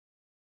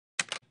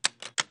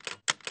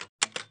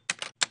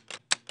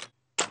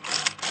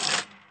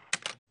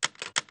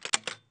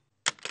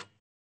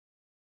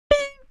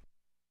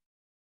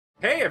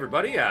Hey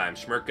everybody, I'm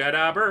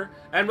schmerkadabur,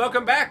 and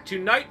welcome back to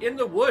Night in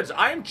the Woods.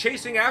 I am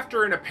chasing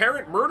after an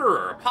apparent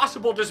murderer, a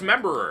possible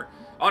dismemberer.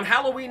 On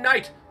Halloween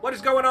night, what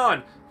is going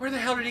on? Where the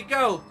hell did he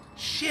go?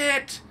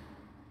 Shit!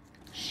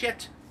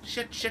 Shit.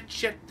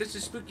 This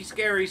is spooky,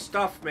 scary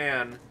stuff,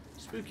 man.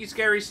 Spooky,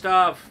 scary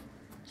stuff.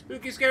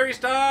 Spooky, scary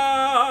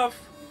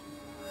stuff!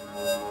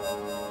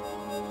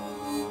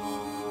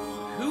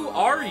 Who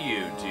are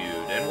you,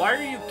 dude? And why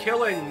are you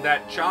killing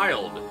that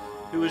child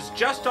who is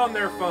just on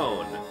their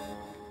phone?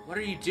 What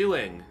are you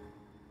doing?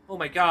 Oh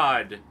my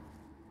god.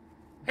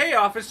 Hey,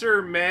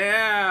 Officer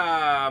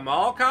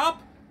Mall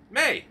Cop?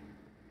 May,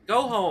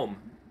 go home.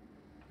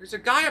 There's a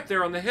guy up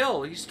there on the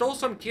hill. He stole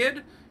some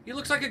kid. He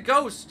looks like a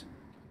ghost.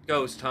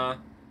 Ghost, huh?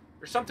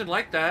 Or something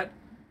like that.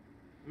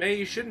 May,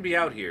 you shouldn't be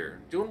out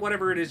here, doing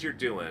whatever it is you're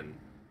doing.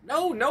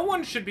 No, no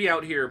one should be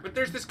out here, but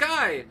there's this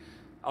guy.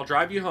 I'll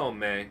drive you home,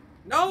 May.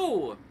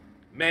 No!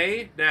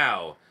 May,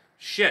 now.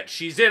 Shit,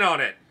 she's in on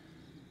it.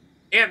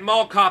 Aunt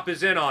Mall Cop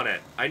is in on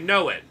it. I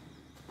know it.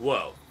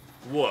 Whoa.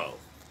 Whoa.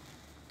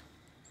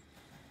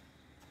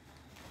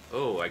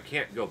 Oh, I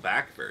can't go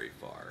back very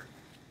far.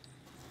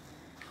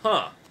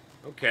 Huh.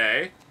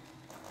 Okay.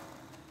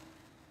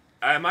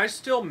 Am I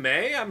still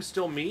May? I'm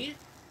still me?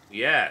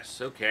 Yes,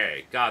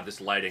 okay. God,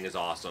 this lighting is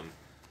awesome.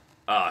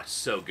 Ah, it's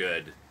so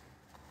good.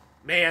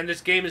 Man,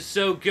 this game is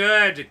so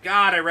good!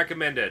 God, I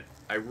recommend it.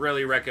 I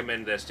really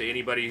recommend this to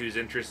anybody who's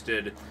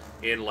interested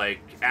in,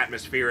 like,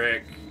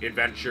 atmospheric,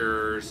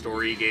 adventure,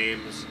 story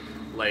games.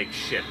 Like,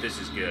 shit, this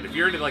is good. If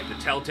you're into, like, the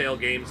Telltale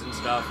games and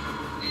stuff,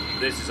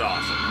 this is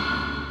awesome.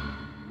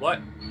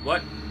 What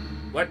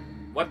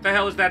the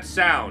hell is that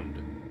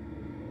sound?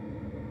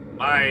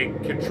 My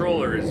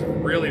controller is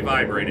really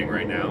vibrating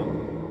right now.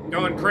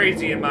 Going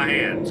crazy in my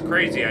hands.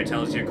 Crazy, I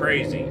tells you,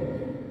 crazy.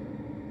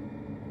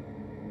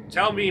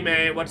 Tell me,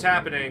 May, what's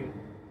happening?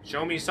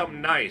 Show me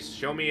something nice.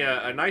 Show me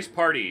a nice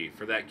party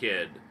for that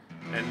kid.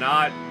 And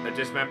not a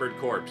dismembered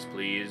corpse,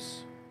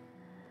 please.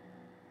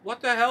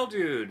 What the hell,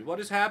 dude? What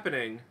is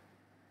happening?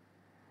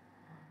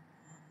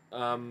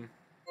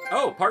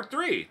 Oh, part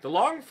 3. The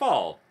Long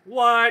Fall.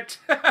 What?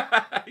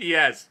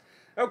 Yes.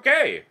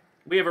 Okay.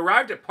 We have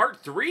arrived at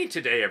part 3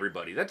 today,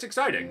 everybody. That's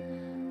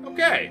exciting.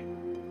 Okay.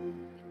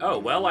 Oh,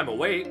 well, I'm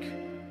awake.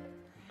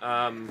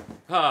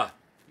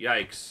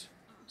 Yikes.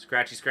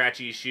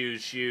 Scratchy,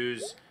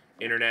 shoes.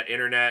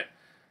 Internet.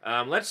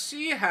 Let's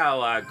see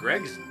how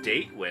Greg's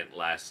date went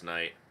last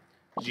night.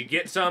 Did you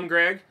get some,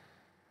 Greg?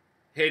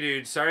 Hey,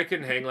 dude, sorry I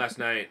couldn't hang last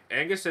night.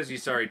 Angus says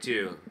he's sorry,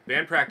 too.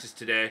 Band practice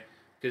today,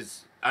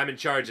 because I'm in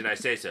charge and I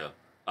say so.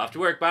 Off to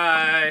work,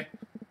 bye!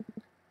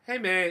 Hey,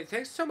 May,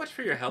 thanks so much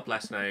for your help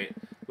last night.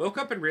 Woke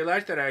up and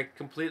realized that I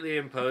completely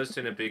imposed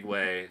in a big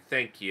way.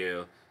 Thank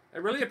you. I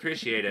really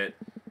appreciate it.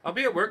 I'll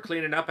be at work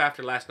cleaning up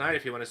after last night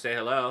if you want to say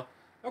hello.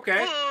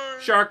 Okay.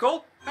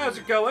 Sharkle, how's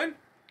it going?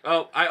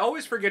 Oh, I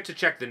always forget to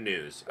check the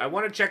news. I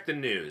want to check the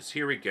news.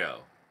 Here we go.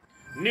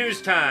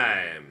 News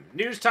time!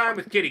 News time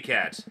with kitty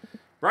cats.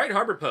 Bright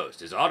Harbor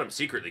Post. Is autumn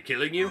secretly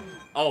killing you?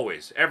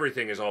 Always.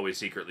 Everything is always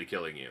secretly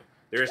killing you.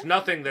 There is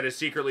nothing that is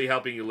secretly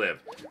helping you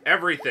live.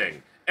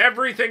 Everything.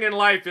 Everything in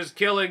life is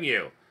killing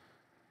you.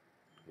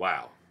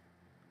 Wow.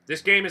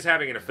 This game is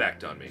having an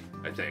effect on me,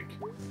 I think.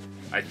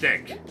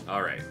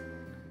 Alright.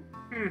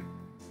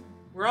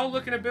 We're all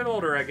looking a bit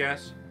older, I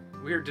guess.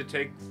 Weird to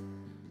take,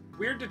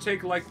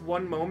 like,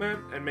 one moment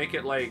and make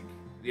it, like,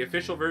 the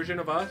official version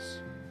of us.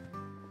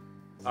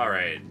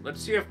 Alright,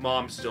 let's see if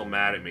Mom's still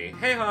mad at me.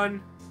 Hey,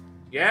 hon.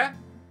 Yeah?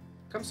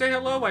 Come say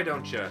hello, why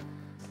don't you?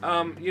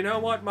 You know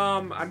what,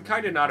 Mom? I'm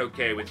kinda not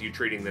okay with you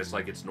treating this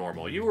like it's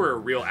normal. You were a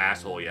real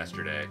asshole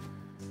yesterday.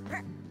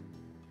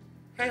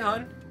 Hey,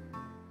 hon.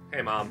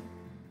 Hey, Mom.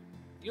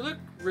 You look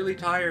really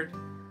tired.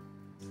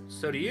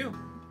 So do you.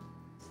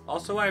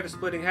 Also, I have a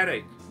splitting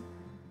headache.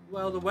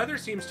 Well, the weather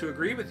seems to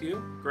agree with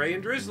you. Gray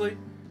and drizzly.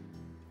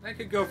 I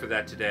could go for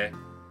that today.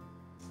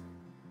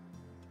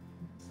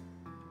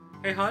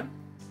 Hey, hon?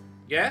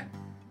 Yeah?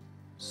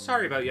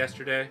 Sorry about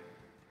yesterday.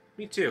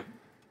 Me too.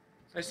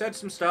 I said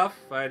some stuff.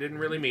 I didn't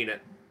really mean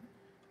it.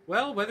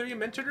 Well, whether you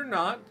meant it or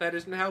not, that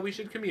isn't how we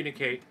should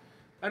communicate.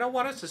 I don't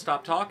want us to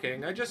stop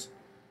talking. I just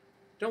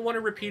don't want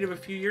a repeat of a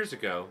few years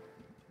ago.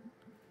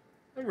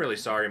 I'm really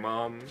sorry,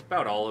 Mom,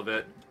 about all of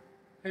it.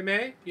 Hey,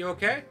 May, you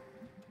okay?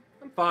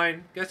 I'm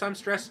fine. Guess I'm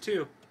stressed,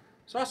 too.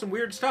 Saw some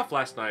weird stuff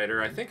last night,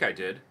 or I think I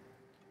did.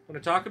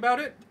 Want to talk about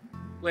it?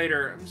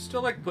 Later. I'm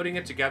still, like, putting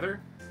it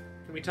together.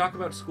 Can we talk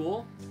about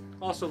school?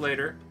 Also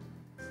later.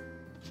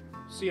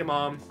 See ya,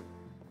 Mom.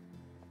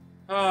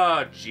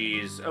 Oh,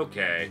 jeez.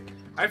 Okay.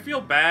 I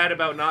feel bad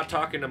about not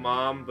talking to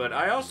Mom, but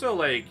I also,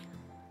 like,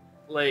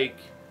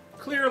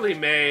 clearly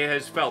May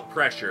has felt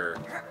pressure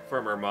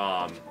from her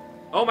mom.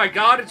 Oh my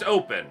god, it's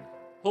open!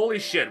 Holy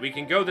shit, we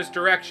can go this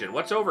direction.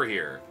 What's over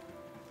here?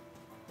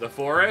 The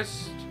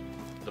forest?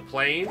 The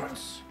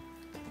plains?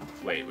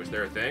 Wait, was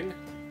there a thing?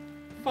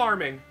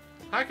 Farming.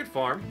 I could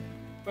farm.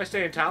 If I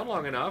stay in town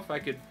long enough, I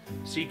could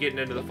see getting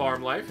into the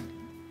farm life.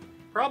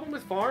 Problem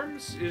with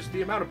farms is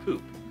the amount of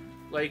poop.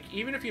 Like,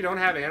 even if you don't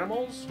have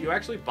animals, you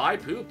actually buy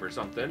poop or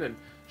something, and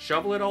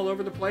shovel it all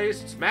over the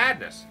place. It's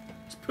madness.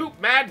 It's poop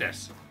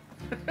madness.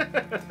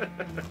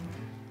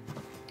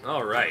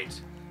 All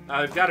right.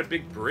 We've got a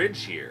big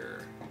bridge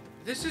here.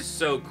 This is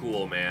so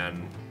cool,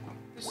 man.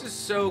 This is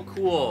so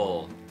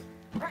cool.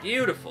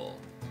 Beautiful.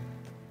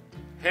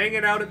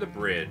 Hanging out at the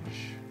bridge.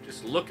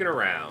 Just looking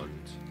around.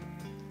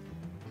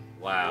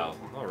 Wow.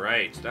 All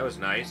right. That was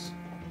nice.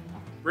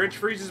 Bridge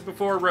freezes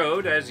before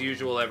road, as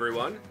usual,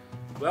 everyone.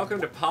 Welcome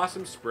to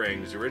Possum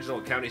Springs,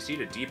 original county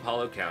seat of Deep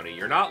Hollow County.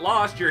 You're not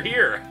lost, you're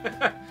here.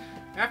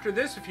 After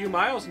this, a few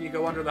miles and you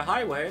go under the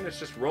highway, and it's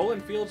just rolling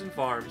fields and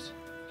farms.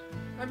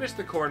 I miss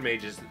the corn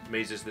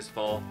mazes this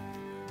fall.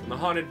 And the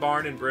haunted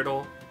barn in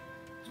Brittle.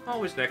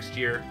 Always next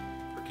year,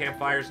 for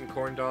campfires and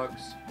corn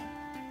dogs.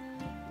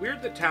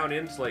 Weird that town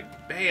ends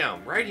like,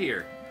 bam, right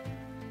here.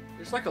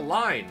 There's like a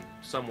line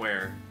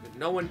somewhere that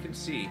no one can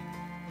see.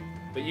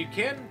 But you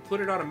can put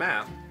it on a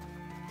map.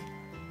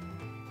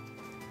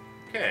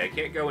 Okay, I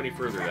can't go any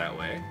further that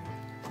way.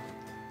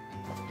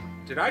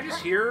 Did I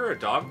just hear a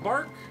dog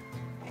bark?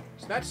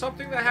 Is that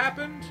something that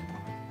happened?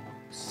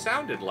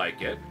 Sounded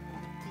like it.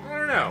 I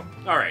don't know.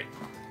 Alright.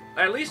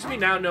 At least we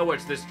now know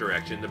what's this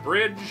direction. The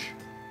bridge.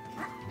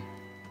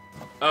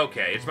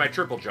 Okay, it's my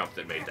triple jump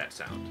that made that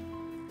sound.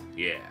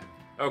 Yeah.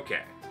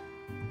 Okay.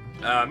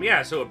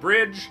 Yeah, so a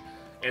bridge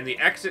and the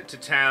exit to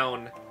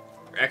town,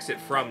 or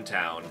exit from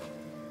town.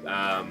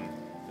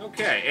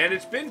 Okay, and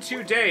it's been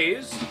 2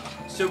 days,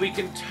 so we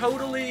can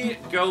totally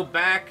go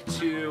back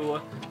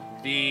to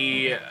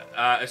the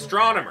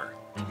astronomer,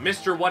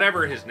 Mr.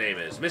 whatever his name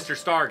is, Mr.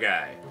 Star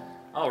Guy.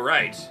 All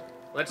right,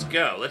 let's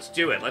go. Let's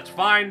do it. Let's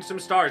find some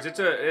stars.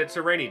 It's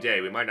a rainy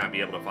day. We might not be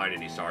able to find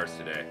any stars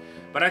today,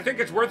 but I think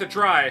it's worth a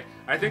try.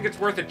 I think it's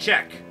worth a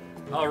check.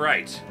 All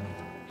right.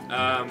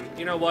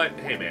 You know what?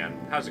 Hey, man,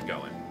 how's it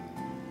going?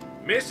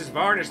 Mrs.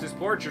 Varnish this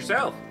porch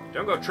yourself.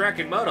 Don't go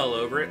tracking mud all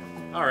over it.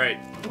 All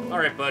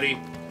right, buddy.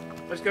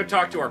 Let's go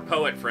talk to our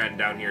poet friend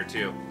down here,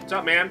 too. What's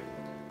up, man?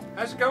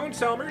 How's it going,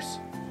 Selmers?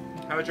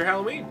 How was your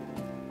Halloween?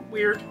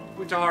 Weird.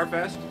 Went to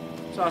Harfest.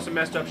 Saw some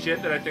messed up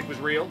shit that I think was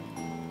real.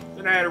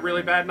 Then I had a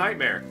really bad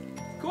nightmare.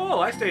 Cool,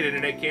 I stayed in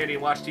and ate candy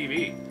and watched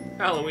TV.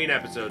 Halloween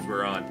episodes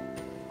were on.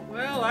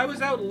 Well, I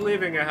was out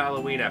living a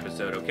Halloween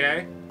episode,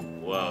 okay?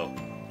 Whoa.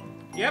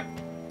 Yep.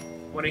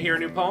 Want to hear a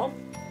new poem?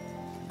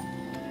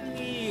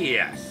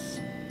 Yes.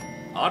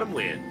 Autumn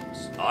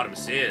winds, autumn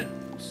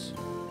sins.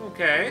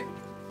 Okay.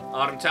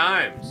 Autumn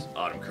times,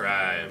 autumn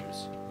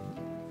crimes.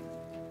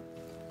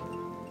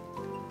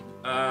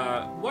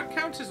 What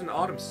counts as an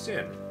autumn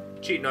sin?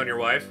 Cheating on your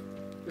wife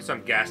with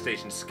some gas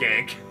station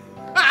skank.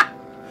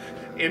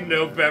 In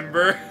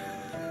November.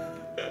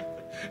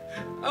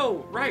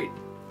 Oh, right.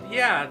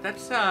 Yeah,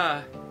 that's,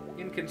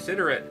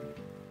 inconsiderate.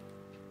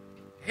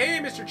 Hey,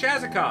 Mr.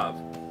 Chazikov.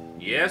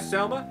 Yes,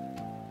 Selma?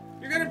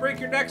 You're gonna break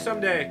your neck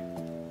someday.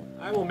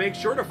 I will make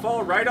sure to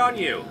fall right on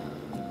you.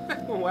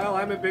 Well,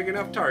 I'm a big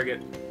enough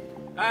target.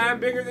 I'm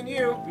bigger than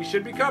you. You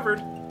should be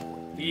covered.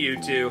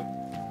 You too.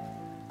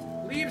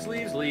 Leaves,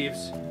 leaves,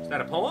 leaves. Is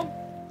that a poem?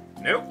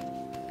 Nope.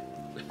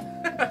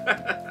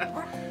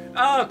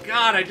 Oh,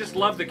 God, I just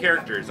love the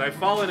characters. I've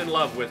fallen in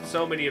love with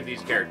so many of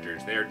these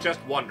characters. They are just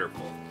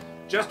wonderful.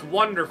 Just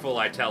wonderful,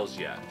 I tells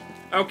ya.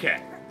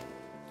 Okay.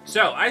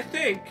 So, I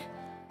think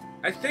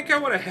I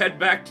want to head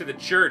back to the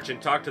church and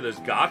talk to those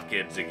goth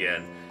kids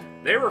again.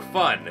 They were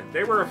fun.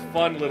 They were a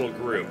fun little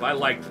group. I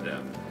liked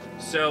them.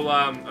 So,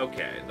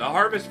 okay. The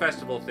Harvest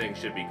Festival thing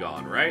should be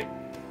gone, right?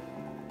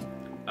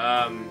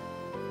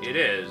 It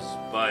is,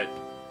 but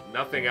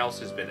nothing else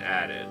has been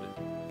added.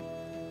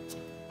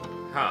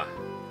 Huh.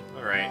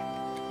 Alright.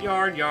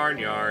 Yarn, yarn,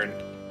 yarn.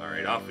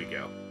 Alright, off we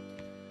go.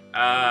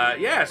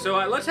 Yeah, so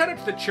let's head up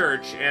to the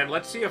church, and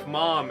let's see if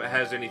Mom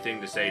has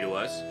anything to say to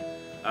us,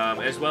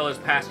 as well as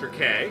Pastor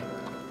K.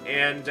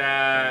 And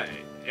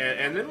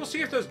then we'll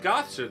see if those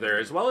goths are there,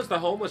 as well as the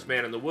homeless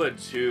man in the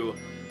woods who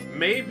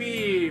may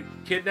be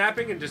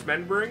kidnapping and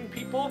dismembering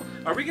people.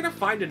 Are we going to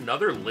find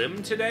another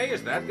limb today?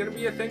 Is that going to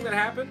be a thing that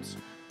happens?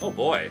 Oh,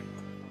 boy.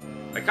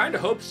 I kind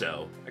of hope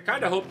so. I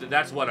kind of hope that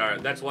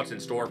that's what's in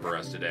store for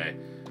us today.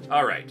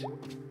 All right.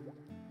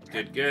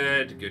 Good,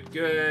 good, good,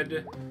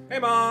 good. Hey,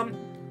 Mom.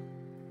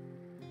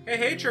 Hey,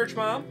 hey, church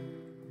mom.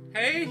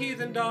 Hey,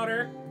 heathen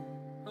daughter.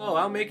 Oh,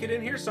 I'll make it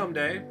in here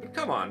someday. But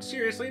come on,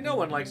 seriously, no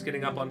one likes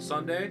getting up on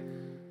Sunday.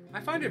 I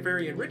find it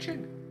very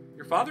enriching.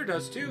 Your father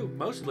does too,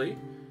 mostly.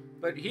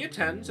 But he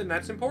attends, and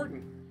that's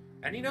important.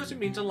 And he knows it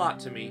means a lot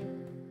to me.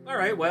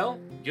 Alright, well,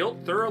 guilt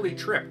thoroughly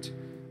tripped.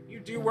 You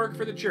do work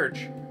for the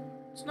church.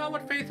 It's not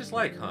what faith is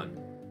like, hun.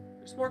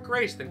 There's more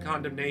grace than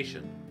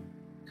condemnation.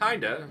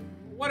 Kinda.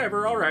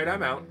 Whatever, alright,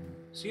 I'm out.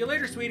 See you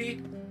later,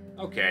 sweetie.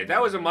 Okay,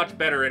 that was a much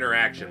better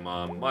interaction,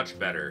 Mom. Much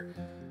better.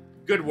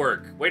 Good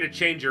work. Way to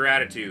change your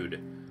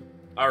attitude.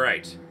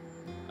 Alright.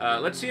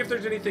 Let's see if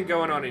there's anything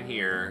going on in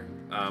here.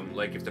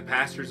 Like if the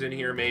pastor's in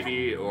here,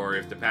 maybe, or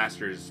if the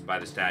pastor's by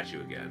the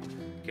statue again.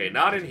 Okay,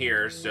 not in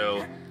here,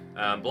 so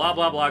blah,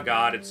 blah, blah,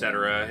 God,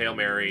 etc. Hail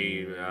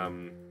Mary,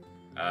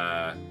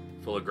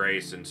 full of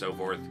grace, and so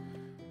forth.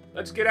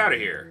 Let's get out of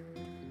here.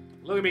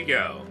 Look at me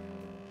go.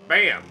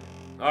 Bam.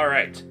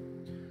 Alright.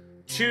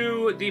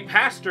 to the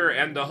pastor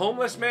and the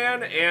homeless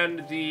man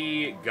and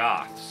the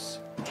goths.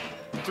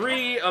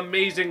 3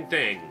 amazing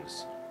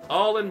things,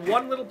 all in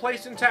one little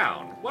place in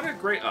town. What a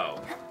great...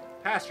 Oh,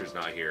 pastor's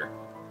not here.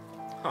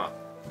 Huh.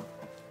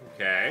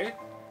 Okay.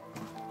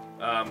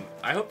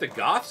 I hope the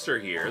goths are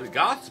here. The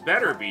goths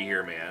better be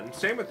here, man.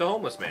 Same with the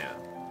homeless man.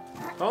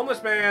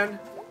 Homeless man.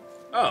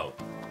 Oh.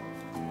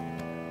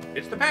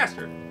 It's the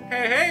pastor.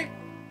 Hey, hey.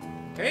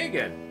 Hey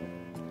again.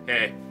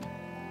 Hey.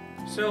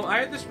 So, I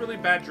had this really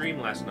bad dream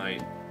last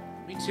night.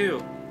 Me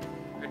too.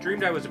 I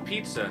dreamed I was a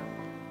pizza,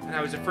 and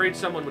I was afraid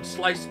someone would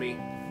slice me.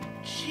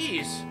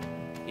 Jeez.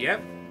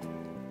 Yep.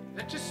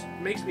 That just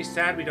makes me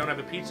sad we don't have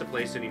a pizza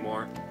place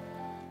anymore.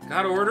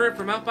 Gotta order it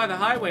from out by the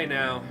highway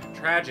now.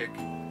 Tragic.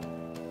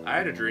 I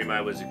had a dream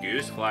I was a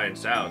goose flying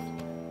south,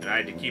 and I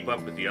had to keep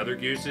up with the other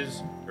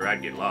gooses, or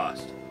I'd get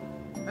lost.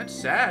 That's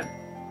sad.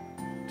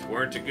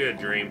 Tweren't a good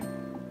dream.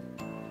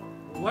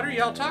 What are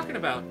y'all talking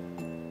about?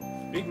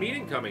 Big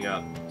meeting coming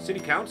up. City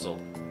Council.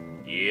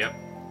 Yep.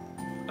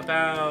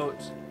 About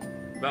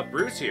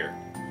Bruce here.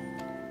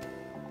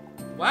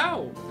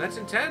 Wow, that's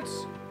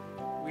intense.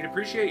 We'd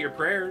appreciate your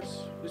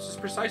prayers. This is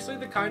precisely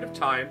the kind of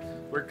time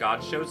where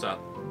God shows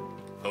up.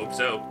 Hope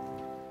so.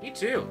 Me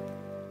too.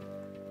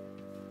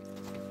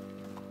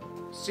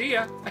 See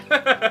ya.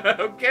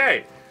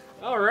 Okay.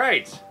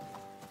 Alright.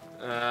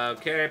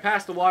 Okay,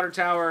 past the water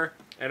tower.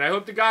 And I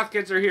hope the goth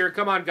kids are here.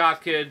 Come on,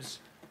 goth kids.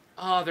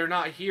 Oh, they're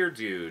not here,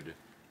 dude.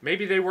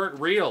 Maybe they weren't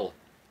real.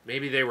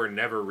 Maybe they were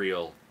never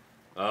real.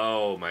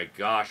 Oh my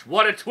gosh.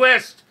 What a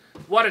twist!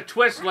 What a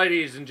twist,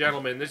 ladies and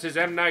gentlemen. This is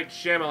M. Night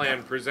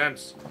Shyamalan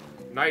presents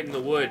Night in the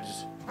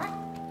Woods.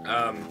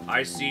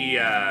 I see,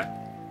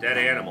 dead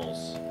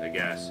animals, I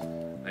guess.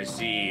 I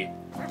see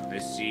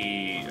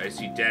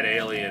dead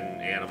alien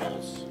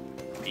animals.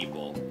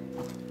 People.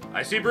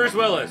 I see Bruce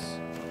Willis,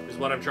 is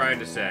what I'm trying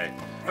to say.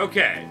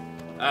 Okay.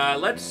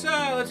 Let's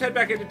head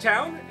back into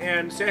town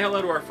and say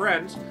hello to our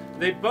friends.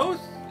 They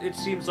both, it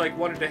seems like,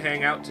 wanted to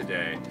hang out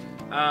today.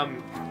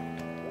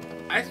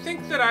 I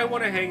think that I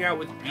want to hang out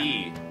with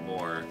B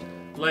more.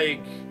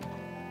 Like,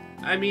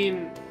 I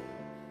mean,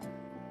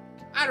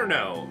 I don't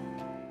know.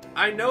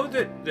 I know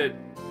that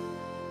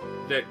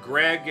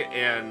Greg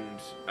and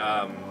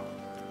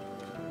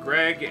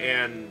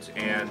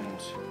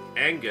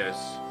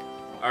Angus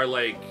are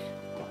like,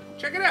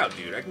 check it out,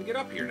 dude. I can get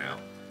up here now.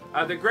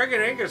 The Greg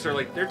and Angus are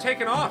like, they're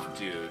taking off,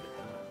 dude.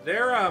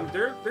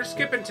 They're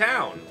skipping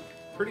town.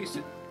 Pretty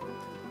soon.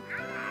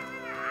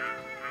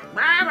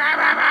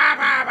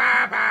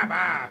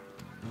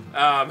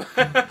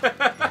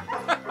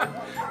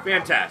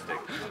 Fantastic.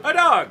 A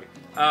dog.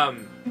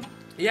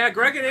 Yeah,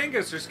 Greg and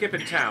Angus are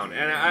skipping town,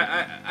 and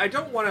I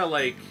don't want to,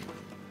 like,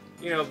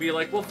 you know, be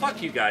like, well,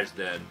 fuck you guys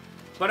then.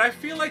 But I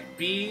feel like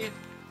B,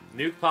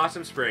 Nuke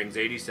Possum Springs,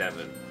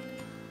 87.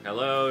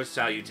 Hello,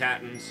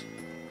 salutatins.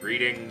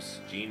 Greetings,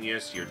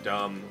 genius, you're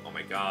dumb. Oh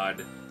my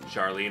god.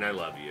 Charlene, I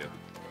love you.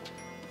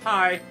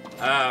 Hi.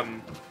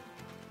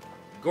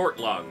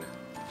 Gortlung.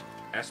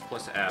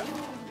 S+F.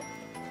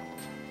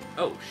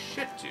 Oh,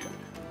 shit, dude.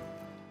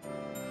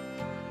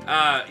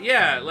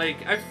 Yeah,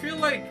 like, I feel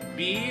like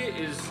B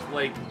is,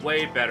 like,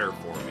 way better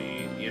for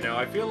me, you know?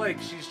 I feel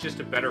like she's just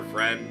a better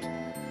friend.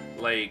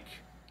 Like,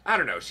 I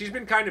don't know, she's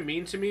been kind of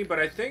mean to me, but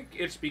I think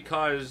it's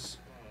because,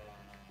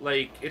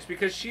 like, it's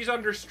because she's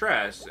under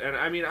stress, and,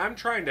 I mean, I'm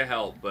trying to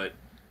help, but,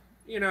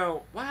 you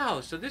know, wow,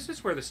 so this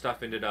is where the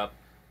stuff ended up.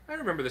 I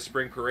remember the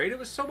spring parade, it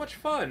was so much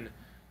fun.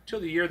 Till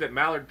the year that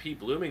Mallard P.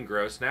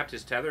 Bloominggrow snapped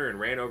his tether and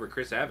ran over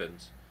Chris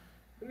Evans.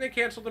 Then they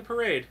canceled the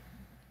parade.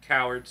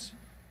 Cowards.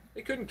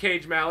 They couldn't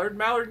cage Mallard.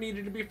 Mallard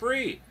needed to be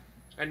free.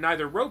 And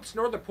neither ropes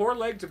nor the poor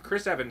legs of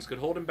Chris Evans could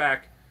hold him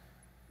back.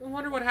 I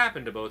wonder what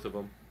happened to both of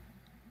them.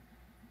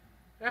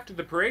 After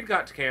the parade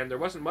got canned, there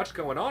wasn't much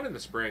going on in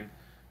the spring.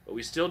 But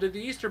we still did the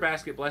Easter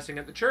basket blessing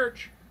at the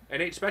church.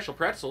 And ate special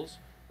pretzels.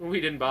 We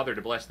didn't bother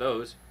to bless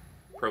those.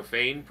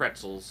 Profane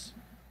pretzels.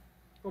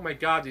 Oh my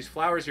god, these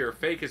flowers here are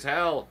fake as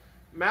hell.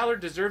 Mallard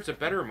deserves a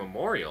better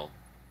memorial.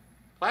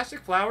 Plastic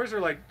flowers are,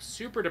 like,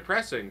 super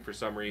depressing for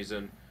some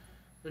reason.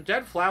 And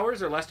dead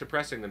flowers are less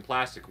depressing than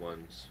plastic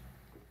ones.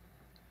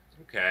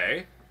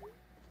 Okay.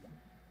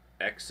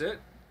 Exit.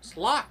 It's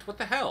locked. What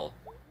the hell?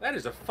 That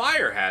is a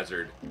fire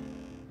hazard.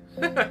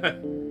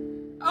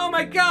 Oh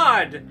my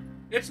god!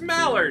 It's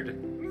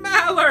Mallard!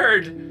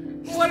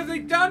 Mallard! What have they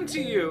done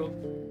to you?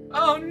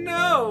 Oh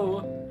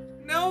no!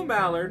 No,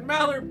 Mallard.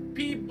 Mallard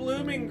P.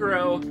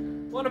 Bloominggrow.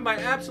 One of my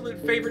absolute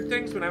favorite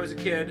things when I was a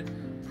kid.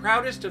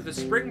 Proudest of the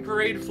spring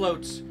parade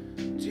floats.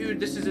 Dude,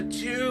 this is a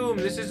tomb.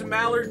 This is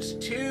Mallard's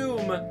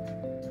tomb.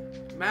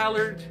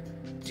 Mallard,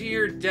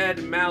 dear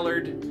dead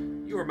Mallard.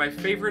 You were my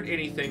favorite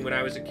anything when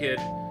I was a kid.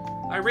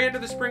 I ran to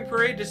the spring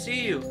parade to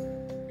see you.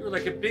 You were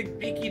like a big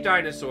beaky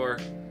dinosaur.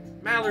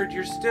 Mallard,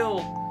 you're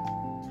still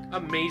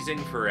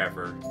amazing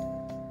forever.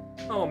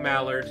 Oh,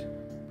 Mallard.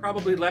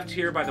 Probably left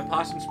here by the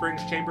Possum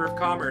Springs Chamber of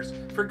Commerce.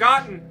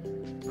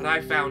 Forgotten. But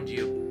I found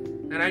you.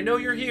 And I know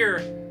you're here,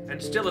 and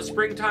still a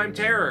springtime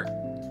terror.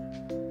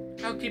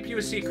 I'll keep you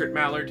a secret,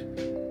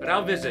 Mallard, but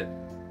I'll visit.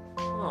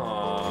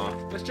 Aw.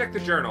 Let's check the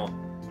journal.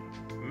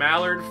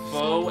 Mallard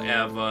Faux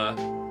Eva.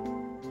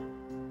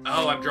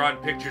 Oh, I'm drawing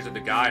pictures of the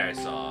guy I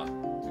saw.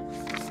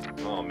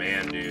 Oh,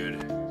 man,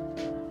 dude.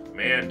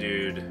 Man,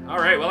 dude.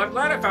 Alright, well, I'm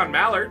glad I found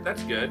Mallard.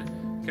 That's good.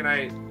 Can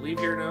I leave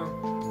here now?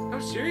 No,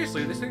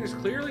 seriously, this thing is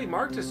clearly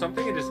marked as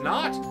something it is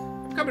not.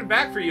 I'm coming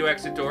back for you,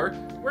 exit door.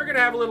 We're gonna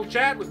have a little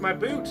chat with my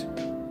boot.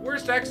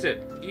 Worst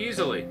exit.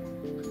 Easily.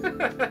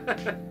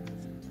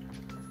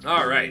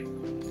 Alright.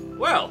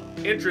 Well,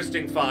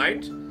 interesting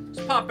find.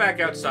 Let's pop back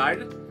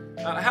outside.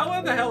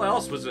 How the hell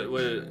else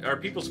are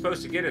people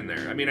supposed to get in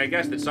there? I mean, I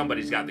guess that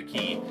somebody's got the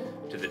key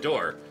to the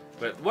door,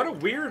 but what a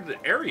weird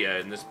area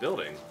in this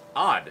building.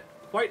 Odd.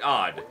 Quite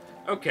odd.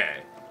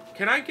 Okay.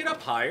 Can I get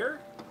up higher?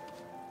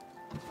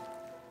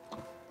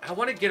 I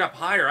want to get up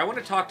higher. I want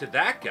to talk to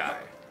that guy.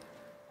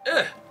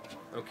 Ugh.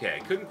 Okay,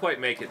 couldn't quite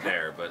make it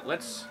there, but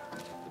let's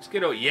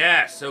get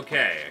yes,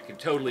 okay, I can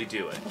totally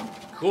do it.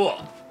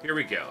 Cool. Here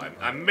we go.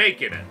 I'm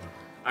making it.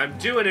 I'm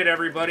doing it,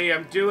 everybody.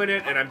 I'm doing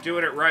it, and I'm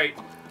doing it right.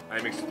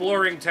 I'm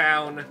exploring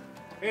town.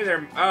 Hey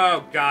there.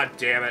 Oh, god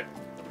damn it.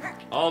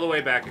 All the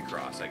way back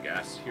across, I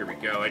guess. Here we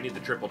go. I need the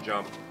triple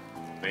jump.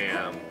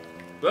 Bam.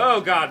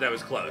 Oh, god, that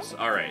was close.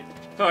 All right.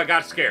 Oh, I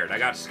got scared. I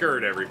got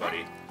scared,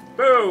 everybody.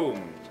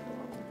 Boom.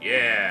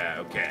 Yeah,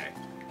 okay.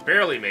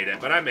 Barely made it,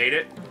 but I made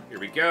it. Here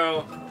we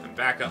go. I'm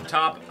back up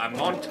top. I'm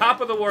on top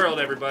of the world,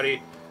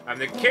 everybody. I'm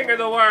the king of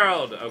the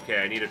world.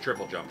 Okay, I need a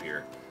triple jump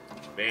here.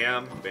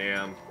 Bam,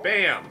 bam,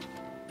 bam.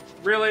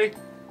 Really?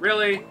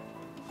 Really?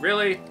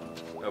 Really?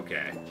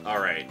 Okay, all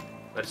right.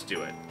 Let's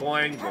do it.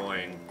 Boing,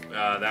 boing.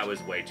 That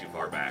was way too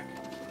far back.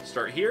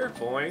 Start here.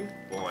 Boing,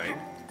 boing,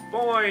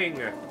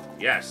 boing.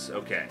 Yes,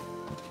 okay.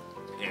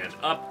 And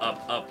up,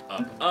 up, up,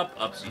 up, up,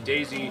 upsy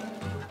daisy.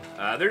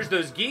 There's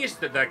those geese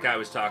that guy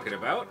was talking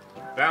about.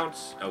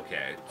 Bounce.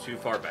 Okay, too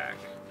far back.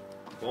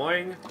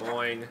 Boing,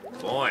 boing,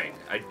 boing.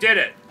 I did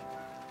it.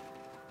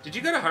 Did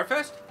you go to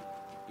Heartfest?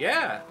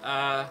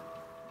 Yeah,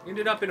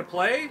 ended up in a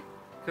play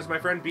because my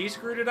friend B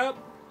screwed it up.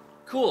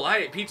 Cool, I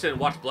ate pizza and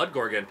watched Blood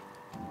Gorgon.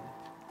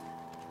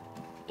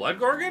 Blood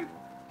Gorgon?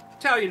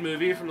 Italian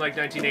movie from like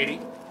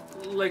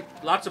 1980.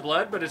 Like, lots of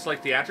blood, but it's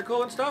like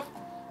theatrical and stuff.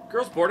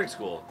 Girls' boarding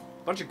school.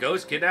 Bunch of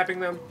ghosts kidnapping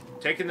them,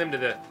 taking them to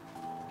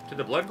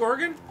the Blood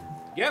Gorgon?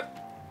 Yep.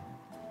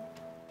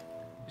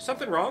 Is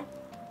something wrong?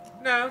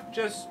 No,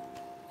 just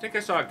think I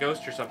saw a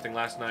ghost or something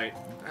last night.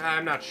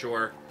 I'm not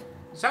sure.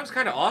 Sounds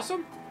kind of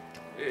awesome.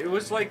 It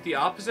was like the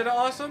opposite of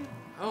awesome.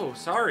 Oh,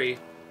 sorry.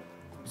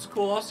 It's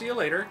cool, I'll see you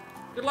later.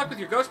 Good luck with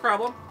your ghost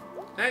problem.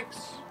 Thanks.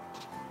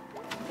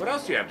 What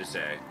else do you have to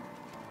say?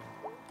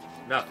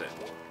 Nothing.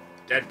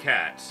 Dead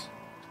cats.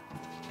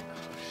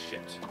 Oh,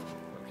 shit.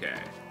 Okay.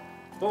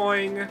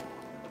 Boing.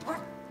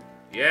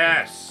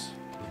 Yes.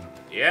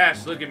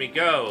 Yes, look at me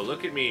go.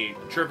 Look at me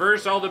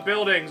traverse all the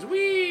buildings.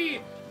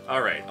 Whee!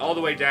 Alright, all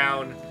the way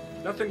down.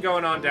 Nothing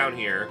going on down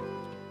here.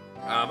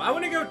 I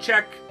want to go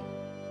check...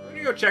 I'm going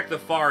to go check the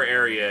far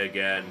area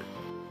again.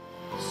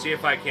 See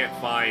if I can't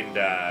find...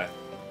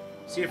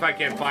 see if I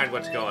can find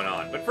what's going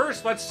on. But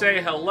first, let's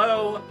say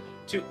hello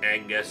to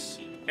Angus.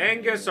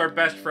 Angus, our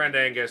best friend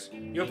Angus.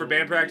 You up for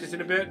band practice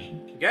in a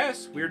bit?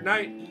 Guess. Weird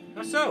night.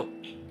 How so?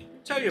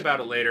 I'll tell you about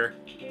it later.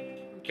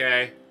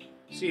 Okay.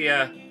 See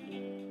ya.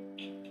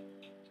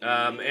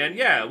 And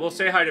yeah, we'll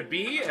say hi to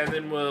B, and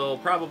then we'll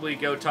probably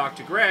go talk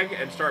to Greg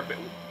and start...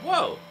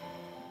 Whoa!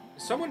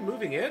 Is someone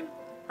moving in?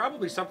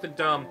 Probably something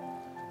dumb.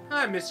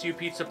 I miss you,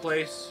 pizza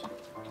place.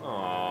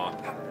 Aw.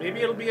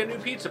 Maybe it'll be a new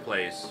pizza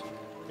place.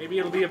 Maybe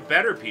it'll be a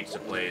better pizza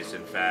place,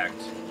 in fact.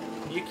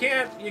 You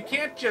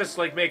can't just,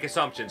 like, make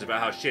assumptions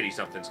about how shitty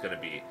something's gonna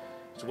be.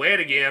 It's wet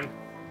again,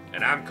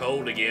 and I'm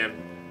cold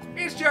again.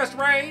 It's just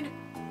rained.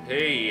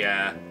 Hey,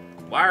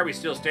 why are we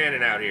still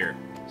standing out here?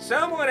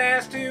 Someone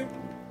has to.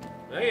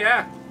 Oh,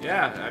 yeah,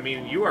 I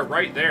mean, you are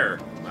right there,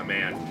 my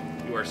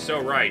man. You are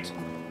so right.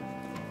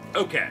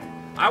 Okay,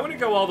 I want to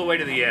go all the way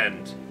to the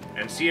end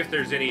and see if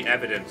there's any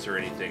evidence or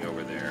anything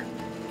over there.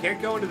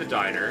 Can't go into the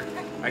diner.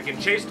 I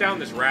can chase down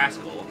this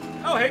rascal.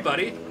 Oh, hey,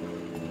 buddy.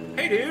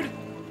 Hey, dude.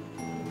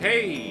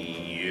 Hey,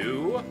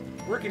 you.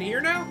 Working here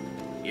now?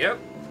 Yep,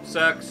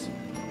 sucks,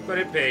 but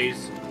it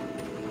pays.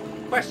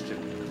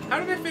 Question, how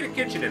did I fit a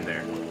kitchen in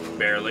there?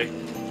 Barely.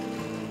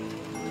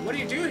 What do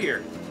you do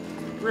here?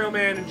 Grill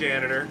man and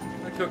janitor.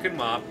 I cook and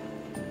mop.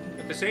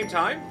 At the same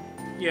time?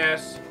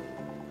 Yes.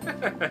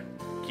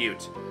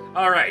 Cute.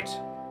 Alright.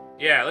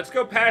 Yeah, let's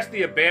go past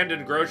the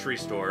abandoned grocery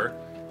store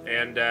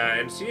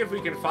and see if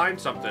we can find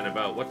something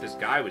about what this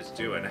guy was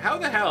doing. How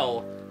the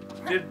hell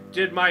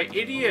did my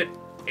idiot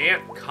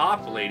aunt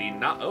cop lady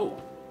not...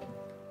 Oh.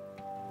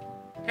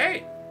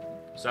 Hey.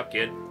 Sup,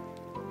 kid?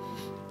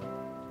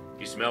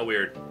 You smell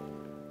weird.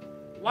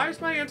 Why is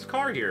my aunt's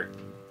car here?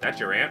 That's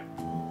your aunt?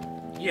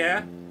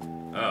 Yeah.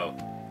 Oh.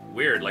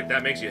 Weird, like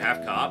that makes you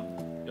half cop?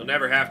 You'll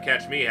never half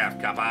catch me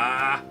half cop.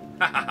 Ah!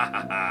 Ha ha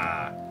ha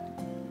ha!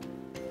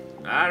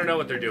 I don't know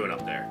what they're doing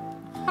up there.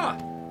 Huh.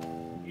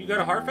 You go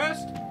to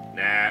Heartfest?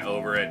 Nah,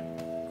 over it.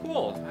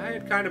 Cool. I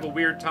had kind of a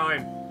weird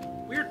time.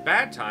 Weird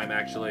bad time,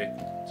 actually.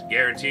 It's a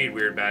guaranteed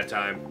weird bad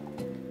time.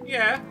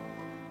 Yeah.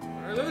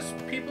 Are those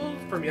people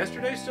from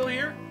yesterday still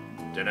here?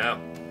 Dunno.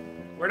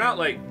 We're not,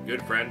 like,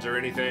 good friends or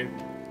anything.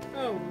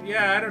 Oh,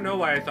 yeah, I don't know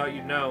why I thought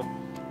you'd know.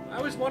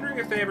 I was wondering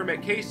if they ever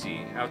met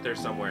Casey out there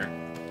somewhere.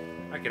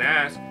 I can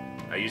ask.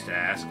 I used to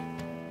ask.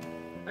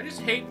 I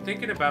just hate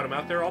thinking about him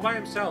out there all by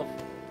himself.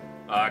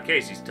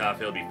 Casey's tough.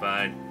 He'll be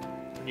fine.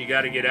 When you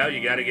gotta get out,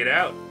 you gotta get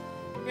out.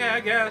 Yeah, I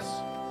guess.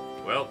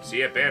 Well, see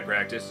you at band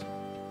practice.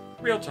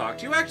 Real talk,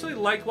 do you actually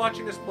like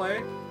watching us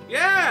play?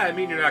 Yeah, I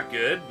mean, you're not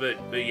good,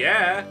 but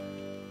yeah.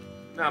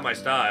 Not my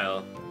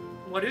style.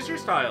 What is your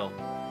style?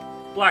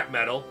 Black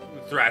metal,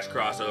 thrash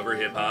crossover,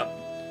 hip-hop.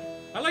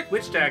 I like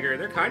Witch Dagger,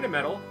 they're kind of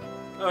metal.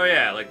 Oh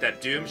yeah, like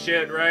that Doom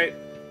shit, right?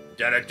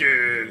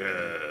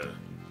 Da-da-doom.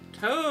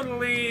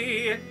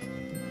 Totally.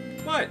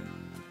 What?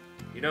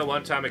 You know,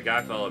 one time a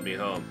guy followed me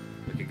home.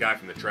 Like a guy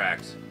from the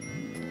tracks.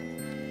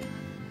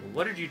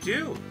 What did you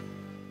do?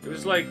 It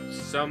was like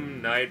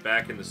some night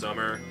back in the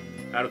summer.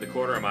 Out of the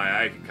corner of my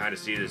eye, I could kind of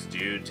see this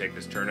dude take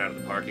this turn out of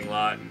the parking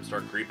lot and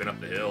start creeping up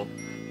the hill,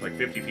 like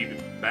 50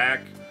 feet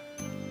back.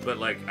 But,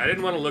 like, I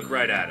didn't want to look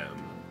right at him.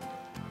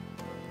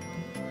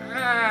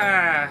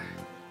 I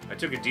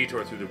took a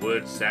detour through the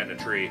woods, sat in a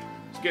tree.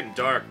 It's getting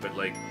dark, but,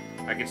 like,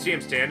 I could see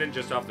him standing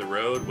just off the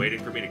road,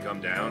 waiting for me to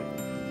come down.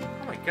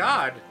 Oh my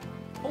god.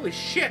 Holy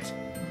shit.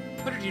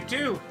 What did you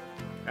do?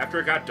 After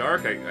it got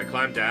dark, I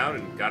climbed down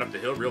and got up the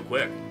hill real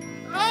quick.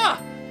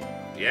 Ah!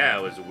 Yeah,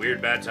 it was a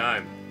weird bad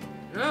time.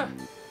 I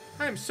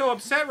am so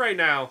upset right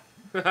now.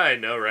 I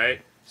know,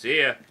 right?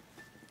 See ya.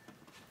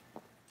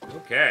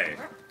 Okay.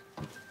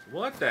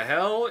 What the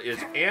hell is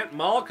Aunt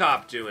Mall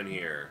Cop doing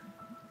here?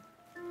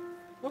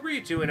 What were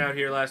you doing out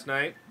here last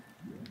night?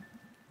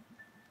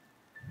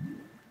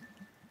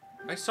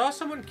 I saw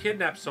someone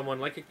kidnap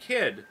someone like a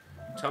kid.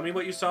 Tell me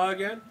what you saw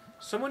again?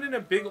 Someone in a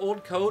big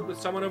old coat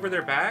with someone over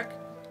their back?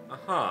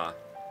 Uh-huh.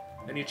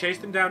 And you chased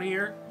them down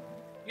here?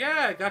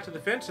 Yeah, I got to the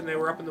fence and they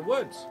were up in the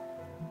woods.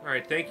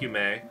 Alright, thank you,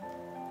 May.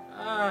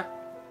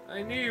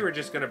 I knew you were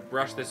just gonna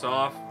brush this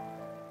off.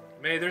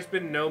 May, there's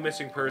been no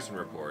missing person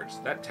reports.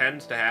 That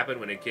tends to happen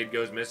when a kid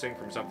goes missing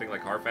from something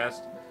like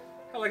Harfest.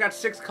 Hell, I got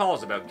 6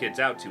 calls about kids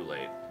out too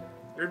late.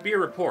 There'd be a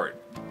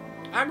report.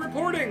 I'm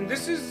reporting!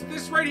 This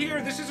right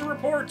here, this is a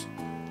report!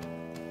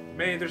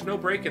 May, there's no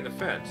break in the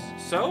fence.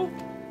 So?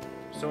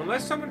 So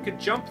unless someone could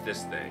jump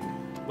this thing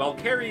while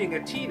carrying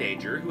a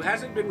teenager who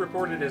hasn't been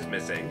reported as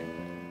missing.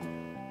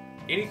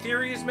 Any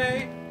theories,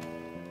 May?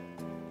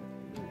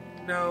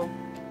 No.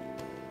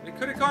 They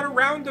could have gone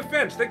around the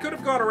fence. They could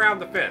have gone around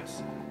the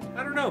fence.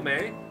 I don't know,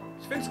 May.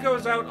 This fence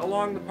goes out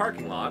along the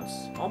parking lots,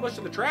 almost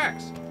to the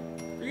tracks.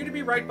 For you to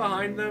be right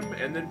behind them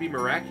and then be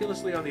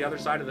miraculously on the other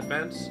side of the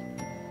fence?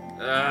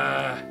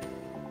 I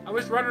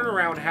was running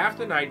around half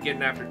the night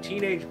getting after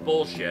teenage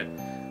bullshit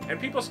and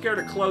people scared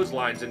of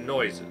clotheslines and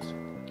noises.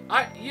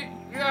 Are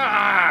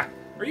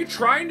you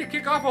trying to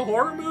kick off a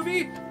horror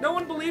movie? No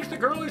one believes the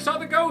girl who saw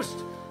the ghost.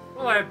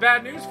 Well, I have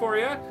bad news for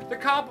you. The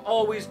cop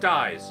always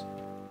dies.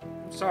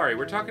 I'm sorry,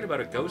 we're talking about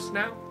a ghost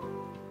now?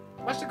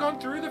 Must have gone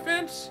through the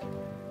fence?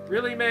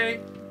 Really, May?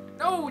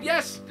 No,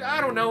 yes,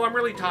 I don't know, I'm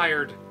really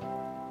tired.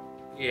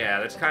 Yeah,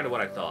 that's kind of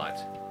what I thought.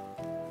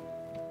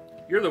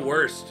 You're the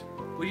worst.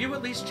 Will you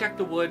at least check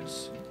the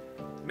woods?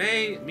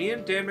 May, me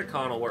and Dan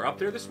McConnell were up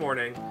there this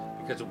morning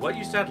because of what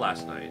you said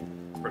last night.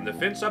 From the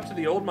fence up to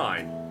the old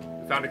mine,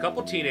 we found a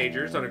couple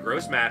teenagers on a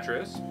gross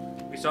mattress.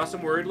 We saw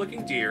some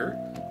worried-looking deer,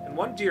 and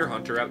one deer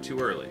hunter out too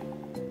early.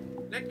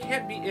 That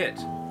can't be it.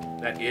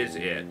 That is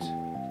it.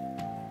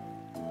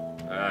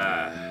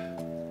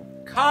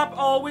 Cop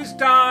always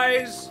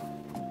dies!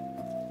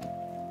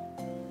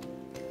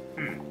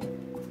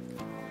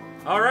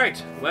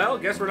 Alright, well,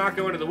 guess we're not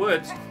going to the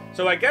woods.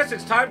 So I guess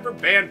it's time for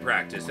band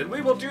practice, and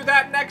we will do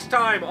that next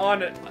time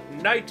on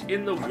Night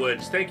in the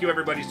Woods. Thank you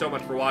everybody so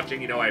much for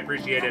watching. You know I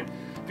appreciate it.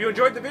 If you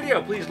enjoyed the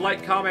video, please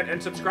like, comment,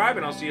 and subscribe,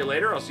 and I'll see you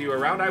later. I'll see you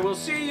around. I will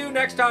see you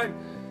next time.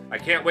 I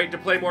can't wait to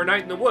play more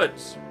Night in the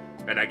Woods,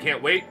 and I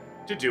can't wait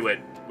to do it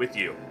with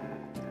you.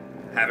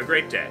 Have a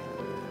great day.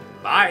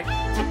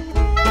 Bye.